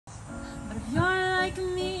You're like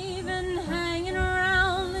me, been hanging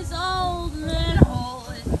around. This old manhole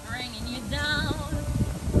is bringing you down.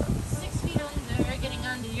 6 feet under, getting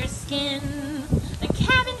under your skin. The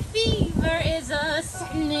cabin fever is a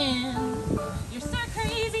setting in. You're so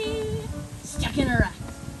crazy, stuck in a rut.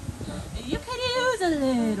 You could use a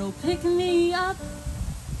little pick-me-up.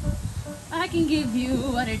 I can give you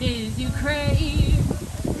what it is you crave.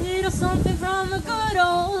 Little something from the good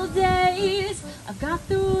old days. I've got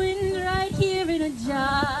the wind right here in a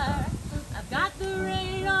jar. I've got the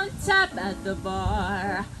rain on tap at the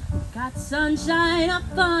bar. I've got sunshine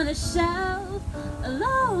up on a shelf.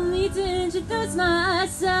 Allow me to introduce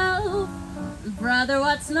myself. Brother,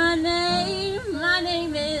 what's my name? My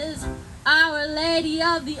name is Our Lady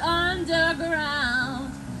of the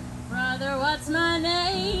Underground. Brother, what's my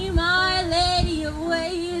name? Our Lady of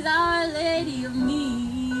Ways, Our Lady of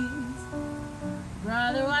Needs.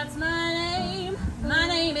 Brother, what's my name? My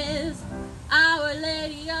name is Our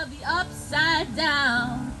Lady of the Upside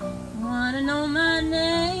Down. Wanna know my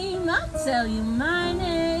name? I'll tell you my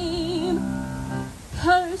name.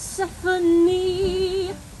 Persephone.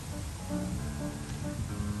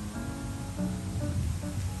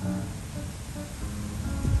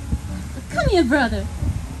 Come here, brother.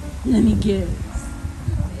 Let me guess.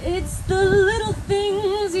 It's the little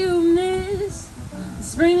things you miss.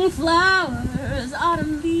 Spring flowers,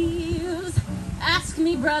 autumn leaves. Ask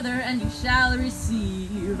me, brother, and you shall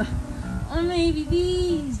receive. Or maybe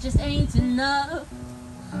these just ain't enough.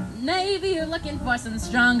 Maybe you're looking for some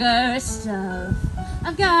stronger stuff.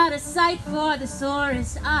 I've got a sight for the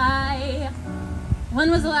sorest eye. When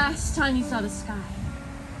was the last time you saw the sky?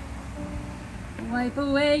 Wipe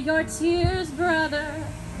away your tears, brother.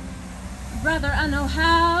 Brother, I know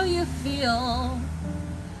how you feel.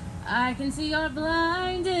 I can see you're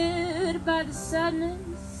blinded by the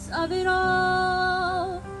sadness of it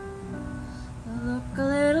all. Look a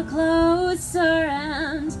little closer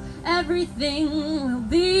and everything will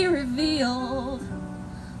be revealed.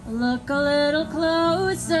 Look a little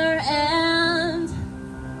closer and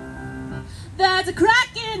there's a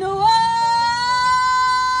crack in the wall.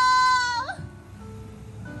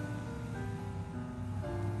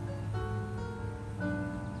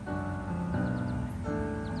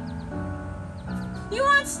 You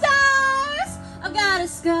want stars? I've got a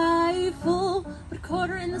sky full. Put a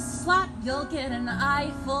quarter in the slot, you'll get an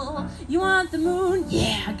eyeful. You want the moon?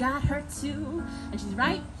 Yeah, I got her too. And she's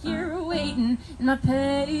right here waiting in my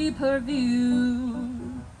pay-per-view.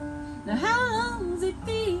 Now how long's it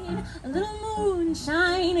been? A little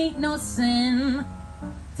moonshine ain't no sin.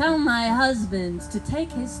 Tell my husband to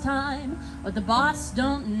take his time. What the boss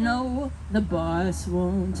don't know, the boss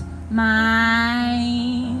won't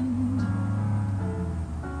mind.